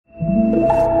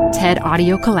TED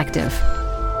Audio Collective.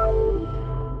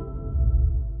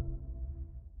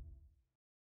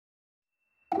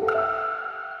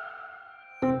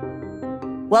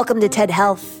 Welcome to TED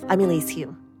Health. I'm Elise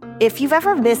Hu. If you've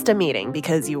ever missed a meeting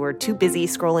because you were too busy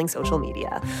scrolling social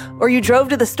media, or you drove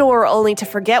to the store only to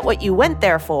forget what you went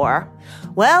there for,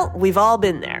 well, we've all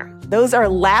been there. Those are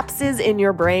lapses in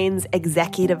your brain's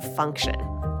executive function.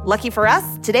 Lucky for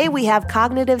us, today we have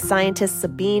cognitive scientist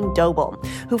Sabine Doebel,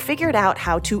 who figured out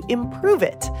how to improve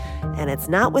it. And it's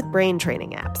not with brain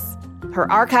training apps.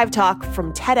 Her archive talk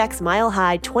from TEDx Mile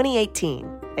High 2018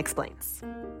 explains.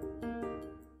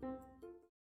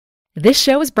 This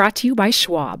show is brought to you by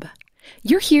Schwab.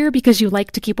 You're here because you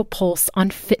like to keep a pulse on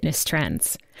fitness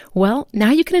trends. Well, now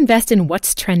you can invest in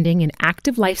what's trending in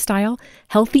active lifestyle,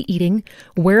 healthy eating,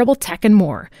 wearable tech, and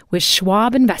more with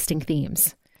Schwab investing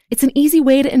themes. It's an easy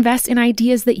way to invest in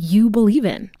ideas that you believe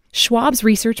in. Schwab's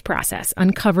research process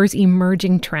uncovers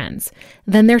emerging trends.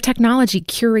 Then their technology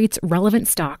curates relevant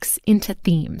stocks into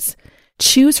themes.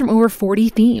 Choose from over 40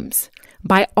 themes.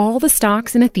 Buy all the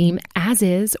stocks in a theme as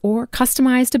is or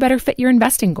customize to better fit your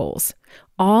investing goals,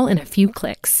 all in a few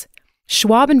clicks.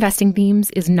 Schwab Investing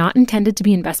Themes is not intended to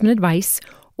be investment advice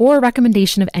or a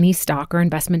recommendation of any stock or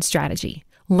investment strategy.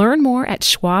 Learn more at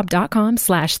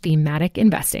schwab.com/thematic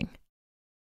investing.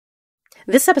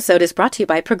 This episode is brought to you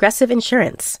by Progressive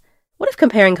Insurance. What if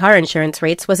comparing car insurance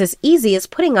rates was as easy as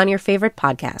putting on your favorite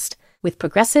podcast? With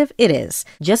Progressive, it is.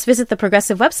 Just visit the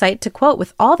Progressive website to quote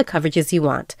with all the coverages you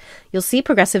want. You'll see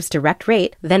Progressive's direct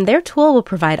rate, then their tool will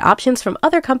provide options from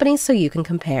other companies so you can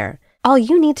compare. All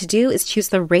you need to do is choose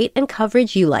the rate and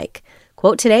coverage you like.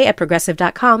 Quote today at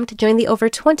Progressive.com to join the over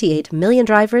 28 million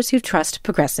drivers who trust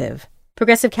Progressive.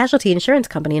 Progressive Casualty Insurance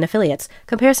Company and Affiliates.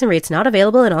 Comparison rates not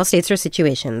available in all states or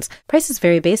situations. Prices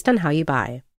vary based on how you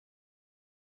buy.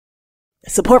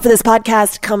 Support for this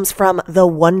podcast comes from The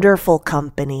Wonderful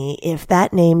Company. If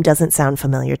that name doesn't sound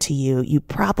familiar to you, you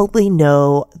probably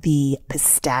know the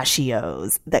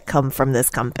pistachios that come from this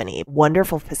company.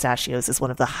 Wonderful Pistachios is one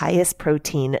of the highest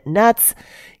protein nuts.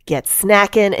 Get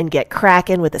snacking and get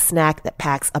cracking with a snack that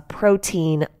packs a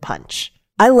protein punch.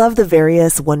 I love the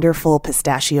various wonderful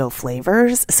pistachio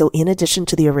flavors. So in addition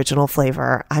to the original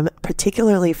flavor, I'm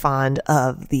particularly fond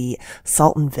of the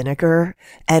salt and vinegar,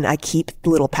 and I keep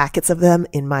little packets of them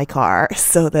in my car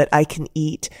so that I can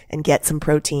eat and get some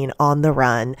protein on the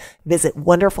run. Visit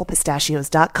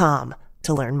wonderfulpistachios.com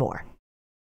to learn more.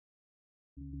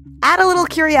 Add a little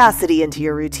curiosity into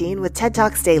your routine with TED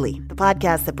Talks Daily, the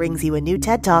podcast that brings you a new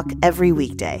TED Talk every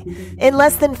weekday. In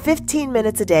less than 15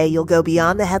 minutes a day, you'll go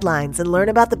beyond the headlines and learn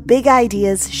about the big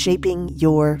ideas shaping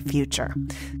your future.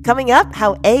 Coming up,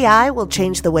 how AI will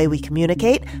change the way we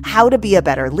communicate, how to be a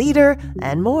better leader,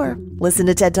 and more. Listen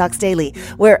to TED Talks Daily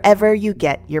wherever you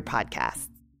get your podcasts.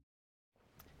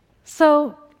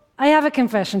 So, I have a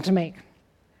confession to make.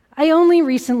 I only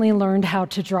recently learned how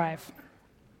to drive.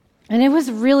 And it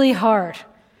was really hard.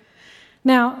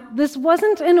 Now, this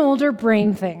wasn't an older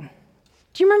brain thing.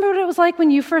 Do you remember what it was like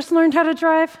when you first learned how to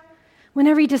drive? When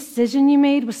every decision you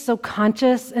made was so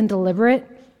conscious and deliberate?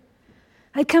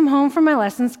 I'd come home from my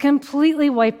lessons completely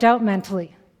wiped out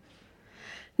mentally.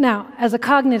 Now, as a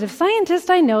cognitive scientist,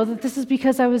 I know that this is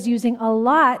because I was using a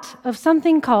lot of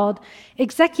something called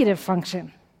executive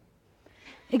function.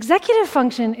 Executive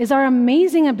function is our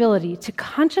amazing ability to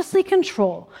consciously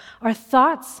control our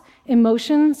thoughts,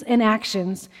 emotions, and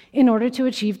actions in order to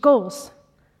achieve goals,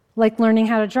 like learning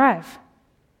how to drive.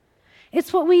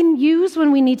 It's what we use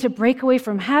when we need to break away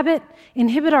from habit,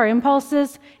 inhibit our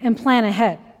impulses, and plan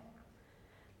ahead.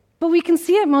 But we can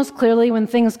see it most clearly when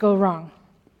things go wrong.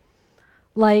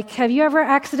 Like, have you ever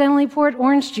accidentally poured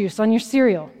orange juice on your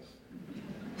cereal?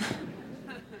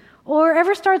 Or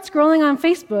ever start scrolling on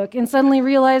Facebook and suddenly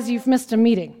realize you've missed a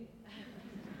meeting?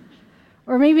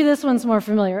 Or maybe this one's more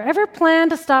familiar. Ever plan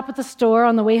to stop at the store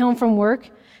on the way home from work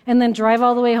and then drive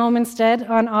all the way home instead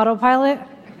on autopilot?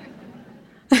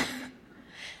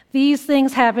 These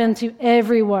things happen to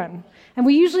everyone. And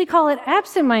we usually call it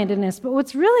absent-mindedness, but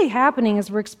what's really happening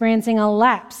is we're experiencing a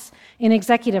lapse in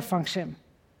executive function.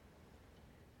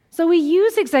 So we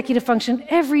use executive function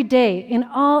every day in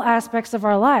all aspects of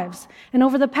our lives. And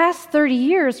over the past 30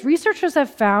 years, researchers have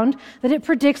found that it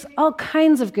predicts all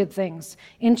kinds of good things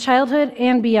in childhood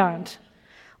and beyond,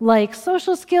 like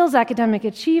social skills, academic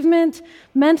achievement,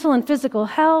 mental and physical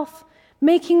health,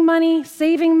 making money,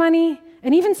 saving money,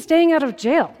 and even staying out of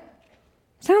jail.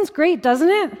 Sounds great, doesn't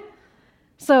it?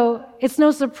 So it's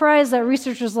no surprise that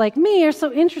researchers like me are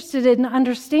so interested in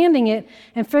understanding it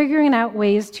and figuring out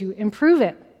ways to improve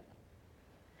it.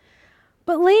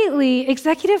 But lately,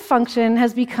 executive function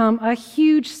has become a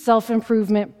huge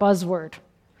self-improvement buzzword.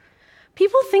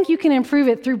 People think you can improve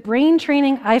it through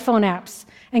brain-training iPhone apps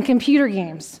and computer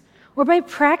games, or by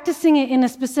practicing it in a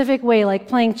specific way, like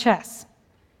playing chess.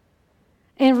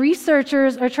 And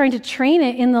researchers are trying to train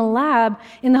it in the lab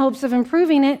in the hopes of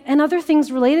improving it and other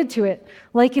things related to it,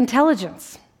 like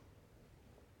intelligence.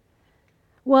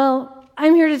 Well,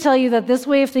 I'm here to tell you that this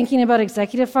way of thinking about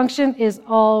executive function is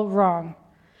all wrong.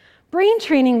 Brain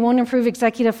training won't improve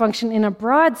executive function in a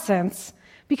broad sense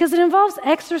because it involves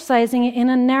exercising it in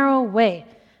a narrow way,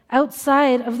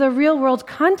 outside of the real-world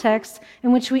context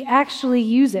in which we actually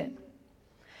use it.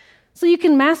 So you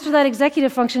can master that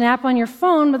executive function app on your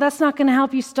phone, but that's not going to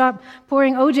help you stop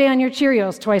pouring OJ on your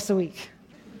Cheerios twice a week.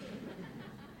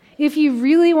 If you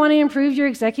really want to improve your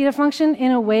executive function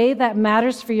in a way that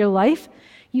matters for your life,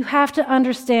 you have to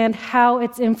understand how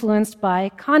it's influenced by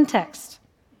context.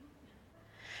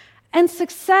 And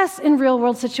success in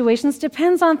real-world situations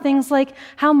depends on things like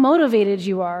how motivated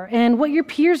you are and what your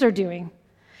peers are doing.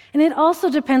 And it also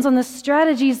depends on the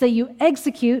strategies that you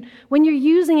execute when you're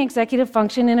using executive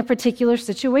function in a particular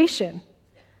situation.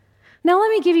 Now, let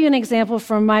me give you an example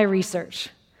from my research.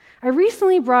 I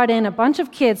recently brought in a bunch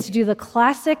of kids to do the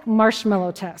classic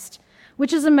marshmallow test,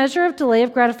 which is a measure of delay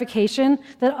of gratification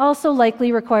that also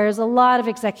likely requires a lot of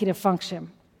executive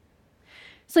function.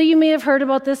 So you may have heard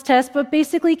about this test, but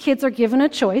basically kids are given a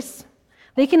choice.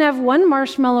 They can have one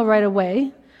marshmallow right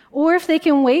away, or if they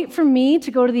can wait for me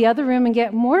to go to the other room and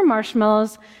get more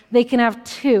marshmallows, they can have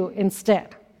 2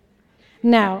 instead.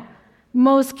 Now,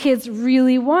 most kids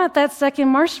really want that second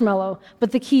marshmallow,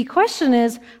 but the key question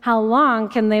is, how long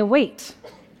can they wait?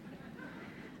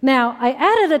 Now, I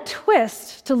added a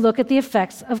twist to look at the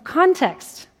effects of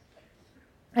context.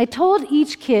 I told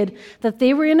each kid that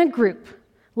they were in a group,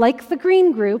 like the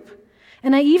green group,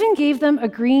 and I even gave them a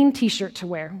green t-shirt to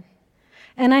wear.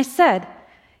 And I said,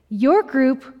 your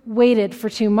group waited for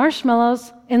 2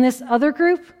 marshmallows, and this other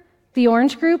group, the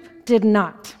orange group, did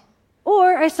not.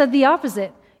 Or I said the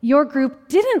opposite. Your group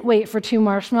didn't wait for 2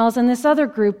 marshmallows, and this other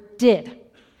group did.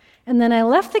 And then I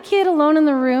left the kid alone in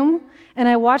the room, and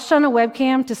I watched on a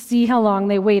webcam to see how long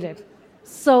they waited.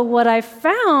 So what I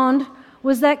found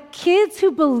was that kids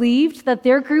who believed that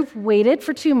their group waited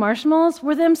for 2 marshmallows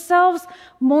were themselves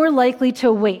more likely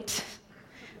to wait.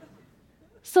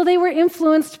 So they were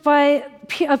influenced by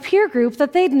a peer group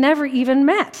that they'd never even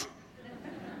met.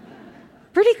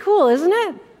 Pretty cool, isn't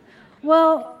it?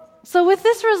 Well, so with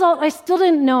this result, I still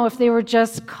didn't know if they were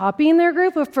just copying their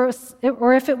group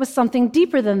or if it was something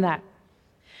deeper than that.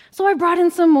 So I brought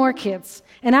in some more kids,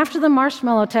 and after the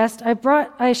marshmallow test,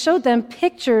 I showed them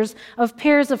pictures of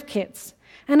pairs of kids.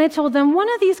 And I told them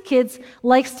one of these kids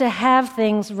likes to have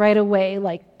things right away,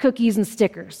 like cookies and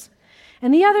stickers.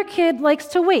 And the other kid likes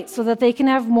to wait so that they can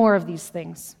have more of these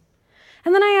things.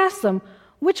 And then I asked them,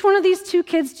 which one of these 2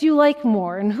 kids do you like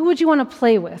more, and who would you want to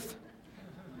play with?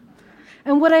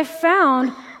 And what I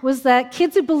found was that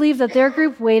kids who believed that their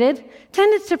group waited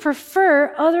tended to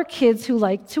prefer other kids who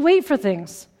liked to wait for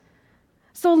things.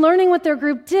 So learning what their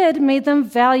group did made them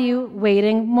value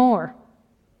waiting more.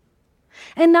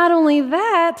 And not only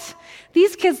that,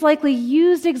 these kids likely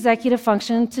used executive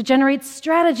function to generate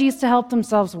strategies to help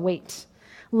themselves wait,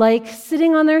 like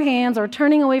sitting on their hands or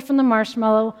turning away from the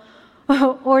marshmallow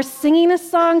or singing a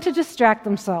song to distract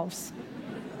themselves.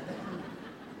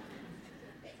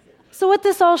 So what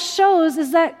this all shows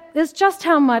is just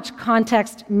how much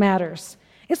context matters.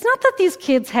 It's not that these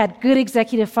kids had good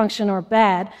executive function or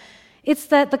bad, it's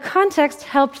that the context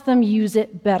helped them use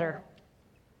it better.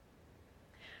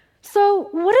 So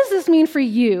what does this mean for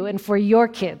you and for your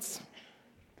kids?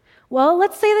 Well,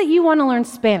 let's say that you want to learn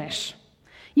Spanish.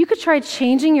 You could try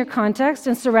changing your context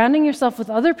and surrounding yourself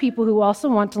with other people who also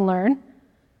want to learn.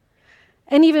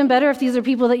 And even better if these are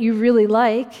people that you really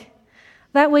like.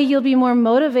 That way you'll be more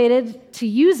motivated to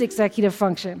use executive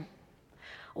function.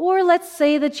 Or let's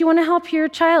say that you want to help your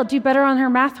child do better on her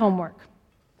math homework.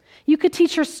 You could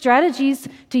teach her strategies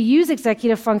to use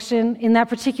executive function in that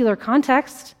particular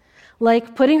context,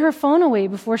 like putting her phone away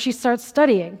before she starts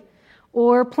studying,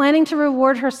 or planning to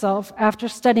reward herself after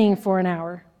studying for an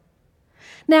hour.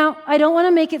 Now, I don't want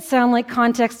to make it sound like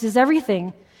context is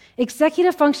everything.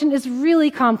 Executive function is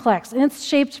really complex, and it's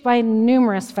shaped by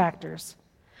numerous factors.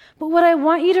 But what I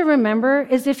want you to remember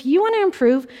is if you want to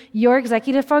improve your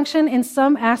executive function in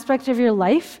some aspect of your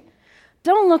life,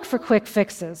 don't look for quick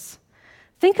fixes.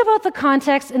 Think about the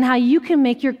context and how you can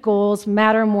make your goals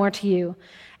matter more to you,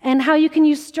 and how you can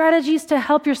use strategies to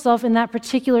help yourself in that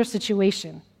particular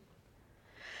situation.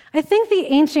 I think the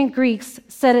ancient Greeks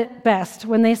said it best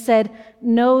when they said,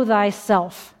 know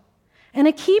thyself. And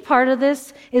a key part of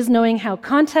this is knowing how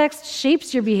context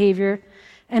shapes your behavior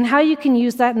and how you can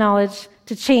use that knowledge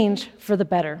to change for the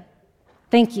better.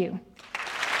 Thank you.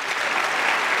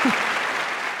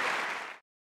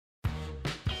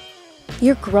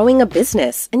 You're growing a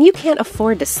business, and you can't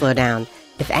afford to slow down.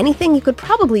 If anything, you could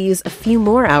probably use a few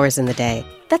more hours in the day.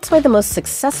 That's why the most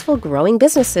successful growing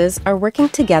businesses are working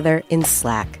together in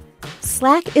Slack.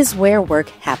 Slack is where work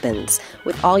happens,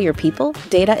 with all your people,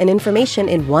 data, and information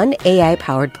in one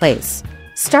AI-powered place.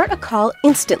 Start a call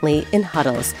instantly in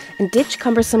huddles and ditch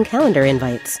cumbersome calendar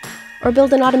invites. Or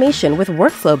build an automation with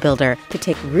Workflow Builder to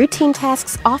take routine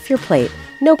tasks off your plate,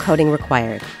 no coding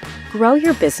required. Grow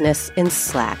your business in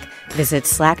Slack. Visit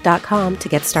slack.com to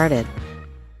get started.